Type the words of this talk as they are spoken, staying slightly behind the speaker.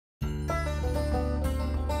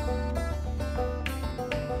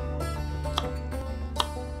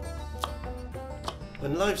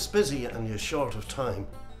When life's busy and you're short of time,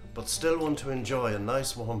 but still want to enjoy a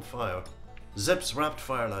nice warm fire, Zip's Wrapped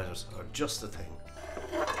Firelighters are just the thing.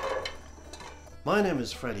 My name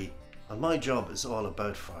is Freddie, and my job is all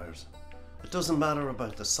about fires. It doesn't matter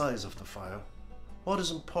about the size of the fire. What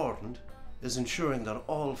is important is ensuring that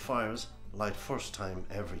all fires light first time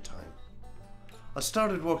every time. I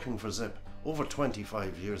started working for Zip over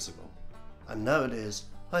 25 years ago, and nowadays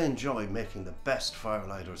I enjoy making the best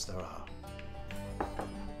firelighters there are.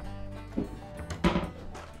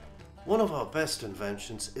 One of our best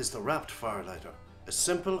inventions is the Wrapped Firelighter, a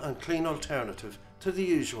simple and clean alternative to the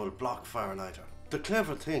usual block firelighter. The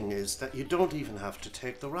clever thing is that you don't even have to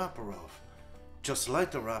take the wrapper off. Just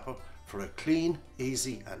light the wrapper for a clean,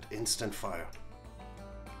 easy and instant fire.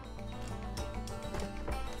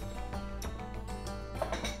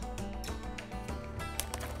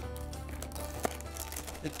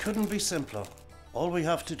 It couldn't be simpler. All we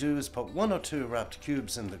have to do is put 1 or 2 wrapped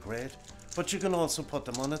cubes in the grate, but you can also put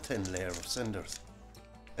them on a thin layer of cinders.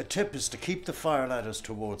 A tip is to keep the firelighters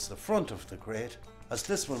towards the front of the grate, as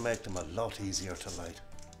this will make them a lot easier to light.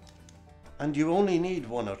 And you only need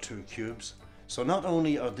 1 or 2 cubes, so not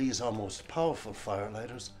only are these our most powerful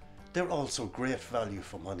firelighters, they're also great value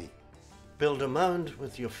for money. Build a mound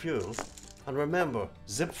with your fuel, and remember,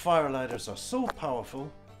 Zip firelighters are so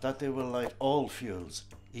powerful that they will light all fuels,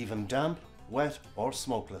 even damp, wet or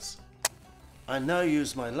smokeless. I now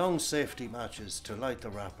use my long safety matches to light the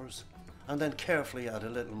wrappers and then carefully add a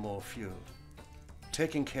little more fuel,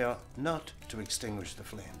 taking care not to extinguish the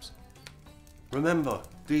flames. Remember,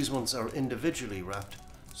 these ones are individually wrapped,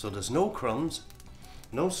 so there's no crumbs,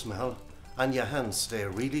 no smell, and your hands stay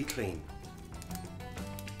really clean.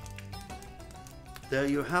 There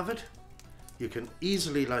you have it. You can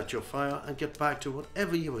easily light your fire and get back to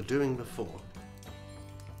whatever you were doing before.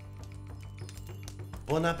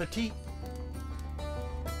 Bon appetit!